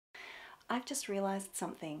I've just realised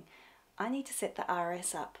something. I need to set the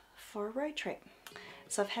RS up for a road trip.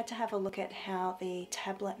 So I've had to have a look at how the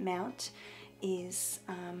tablet mount is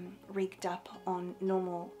rigged up on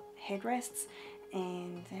normal headrests,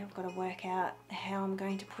 and then I've got to work out how I'm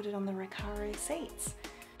going to put it on the Recaro seats.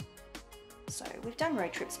 So we've done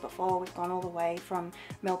road trips before. We've gone all the way from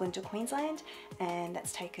Melbourne to Queensland, and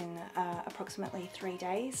that's taken approximately 3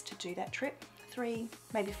 days to do that trip. 3,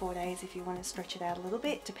 maybe 4 days if you want to stretch it out a little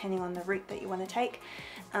bit, depending on the route that you want to take.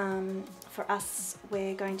 For us,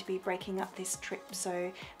 we're going to be breaking up this trip,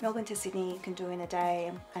 so Melbourne to Sydney you can do in a day,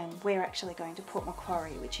 and we're actually going to Port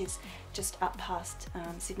Macquarie, which is just up past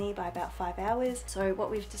Sydney by about 5 hours. So what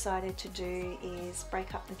we've decided to do is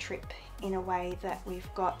break up the trip in a way that we've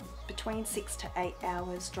got between 6 to 8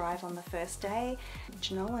 hours drive on the first day.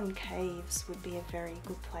 Jenolan Caves would be a very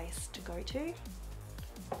good place to go to.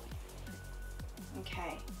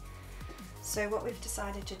 Okay, so what we've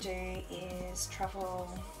decided to do is travel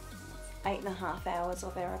 8.5 hours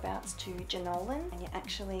or thereabouts to Jenolan, and you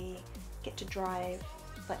actually get to drive,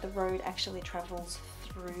 like the road actually travels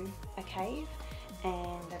through a cave,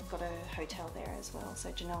 and they've got a hotel there as well,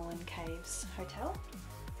 so Jenolan Caves Hotel.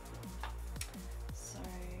 So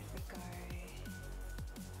if we go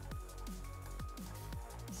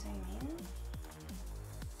zoom in,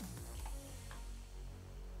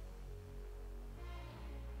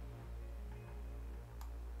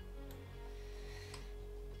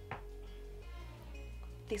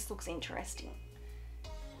 this looks interesting.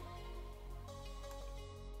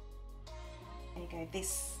 There you go,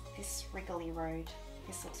 this wriggly road,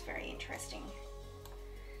 this looks very interesting.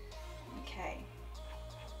 Okay,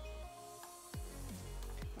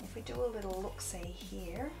 if we do a little look-see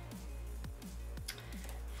here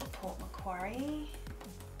for Port Macquarie,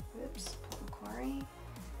 Port Macquarie.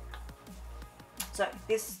 So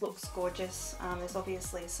this looks gorgeous. There's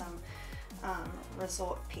obviously some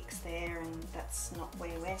resort pics there, and that's not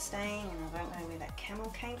where we're staying, and I don't know where that camel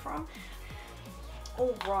came from.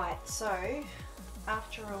 Alright, so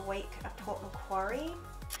after a week at Port Macquarie,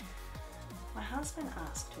 my husband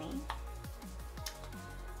asked me,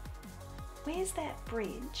 where's that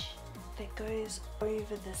bridge that goes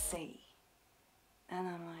over the sea? And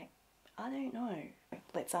I'm like, I don't know.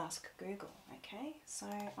 Let's ask Google. Okay, so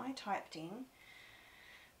I typed in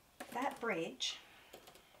that bridge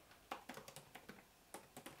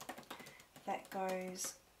that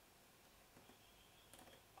goes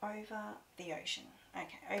over the ocean.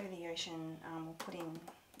 Okay, over the ocean, we'll put in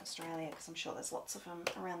Australia because I'm sure there's lots of them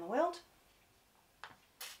around the world.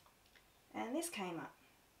 And this came up,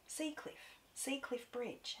 Seacliff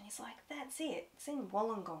Bridge, and he's like, that's it, it's in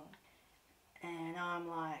Wollongong. And I'm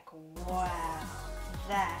like, wow,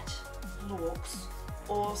 that looks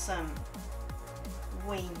awesome.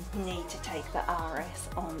 We need to take the RS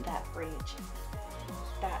on that bridge.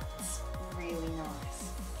 That's really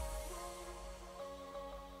nice.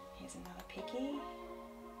 Here's another picky.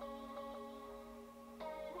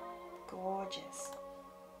 Gorgeous.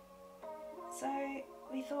 So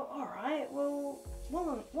we thought, alright, well,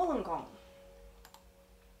 Wollongong.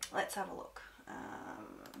 Let's have a look.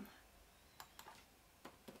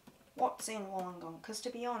 What's in Wollongong? Because to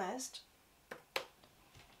be honest,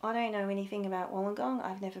 I don't know anything about Wollongong.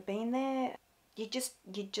 I've never been there. You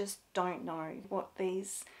just don't know what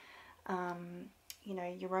these you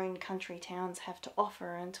know, your own country towns have to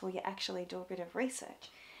offer until you actually do a bit of research.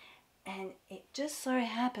 And it just so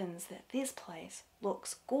happens that this place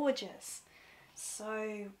looks gorgeous.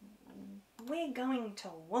 So we're going to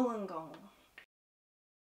Wollongong.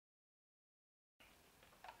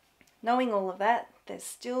 Knowing all of that, there's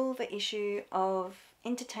still the issue of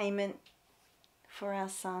entertainment for our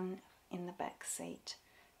son in the back seat.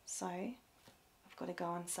 So I've got to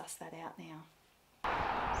go and suss that out now.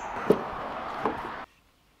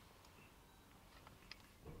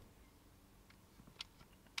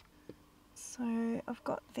 So I've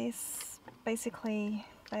got this, basically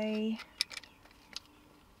they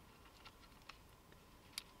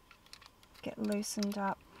get loosened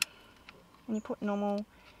up and you put normal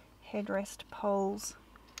headrest poles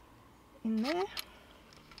in there,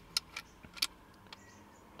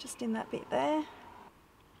 just in that bit there,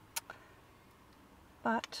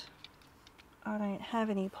 but I don't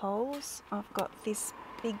have any poles. I've got this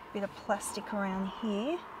big bit of plastic around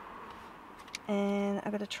here, and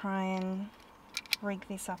I've got to try and rig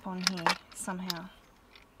this up on here somehow.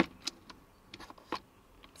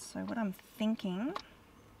 So what I'm thinking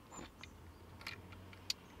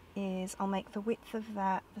is I'll make the width of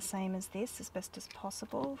that the same as this, as best as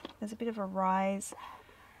possible. There's a bit of a rise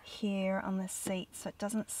here on the seat so it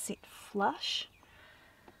doesn't sit flush.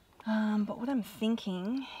 But what I'm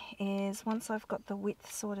thinking is once I've got the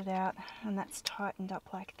width sorted out and that's tightened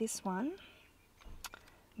up like this one,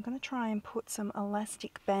 I'm going to try and put some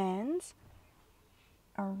elastic bands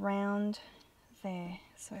around there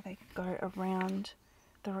so they go around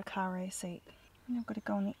the Recaro seat. And I've got to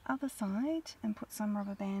go on the other side and put some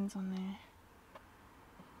rubber bands on there.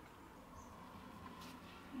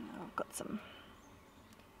 Now I've got some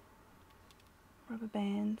rubber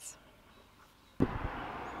bands.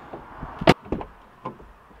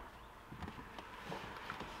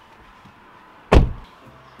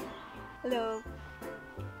 Hello.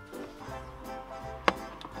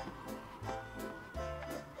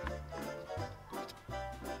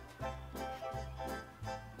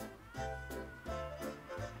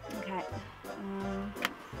 Okay.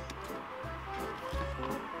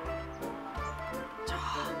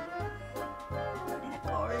 Let it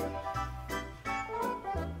go.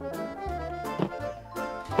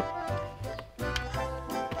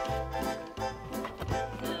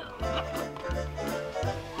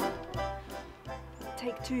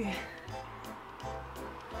 Take two.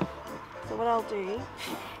 So what I'll do,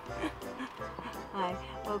 hi,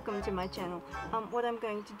 welcome to my channel. What I'm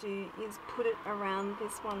going to do is put it around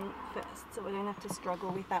this one first so we don't have to struggle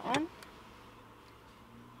with that one.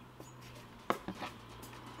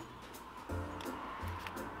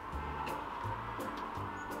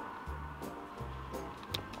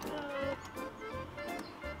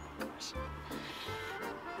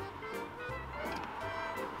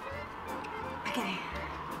 Okay.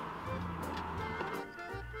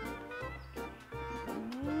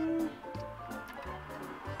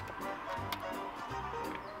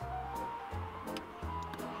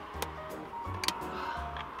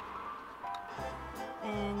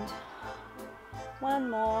 And one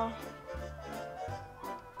more.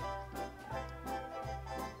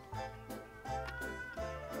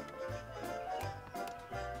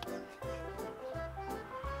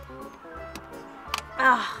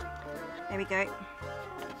 There we go.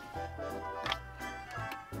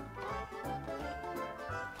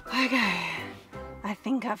 Okay, I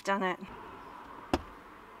think I've done it.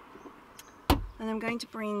 And I'm going to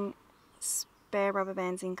bring spare rubber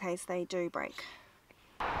bands in case they do break.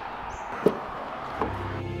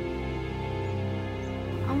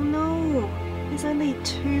 Oh no, there's only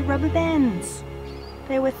 2 rubber bands.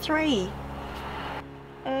 There were 3.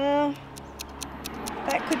 That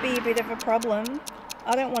could be a bit of a problem.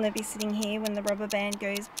 I don't want to be sitting here when the rubber band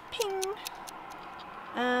goes ping.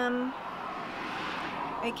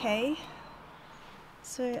 Okay.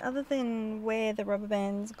 So other than where the rubber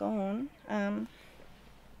band's gone, I'm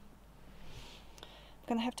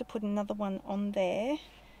going to have to put another one on there.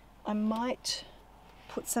 I might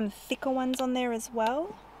put some thicker ones on there as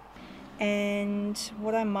well. And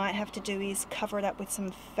what I might have to do is cover it up with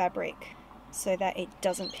some fabric so that it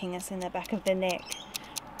doesn't ping us in the back of the neck.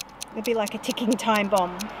 It'd be like a ticking time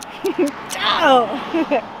bomb. Oh!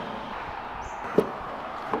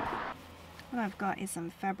 What I've got is some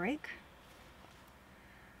fabric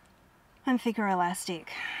and thicker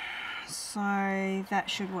elastic, so that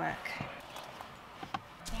should work.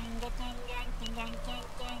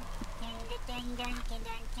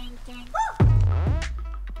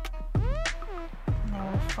 Now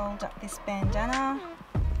we'll fold up this bandana.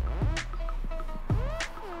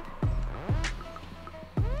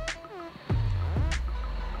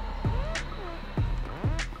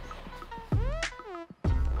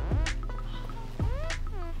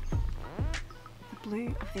 The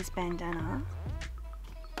blue of this bandana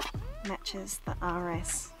matches the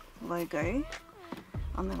RS logo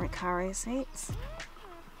on the Recaro seats.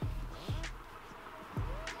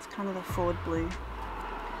 It's kind of the Ford blue,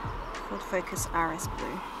 Ford Focus RS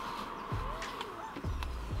blue.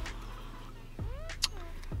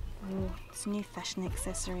 Oh, it's a new fashion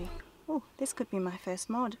accessory. Oh, this could be my first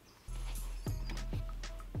mod.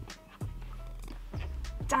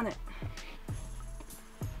 Done it!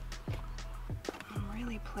 I'm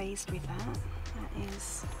really pleased with that. That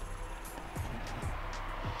is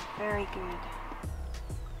very good.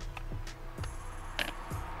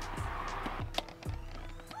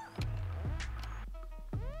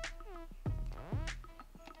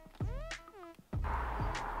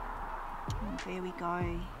 And there we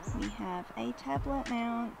go. We have a tablet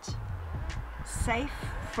mount, safe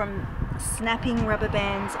from snapping rubber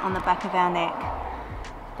bands on the back of our neck.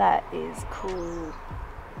 That is cool.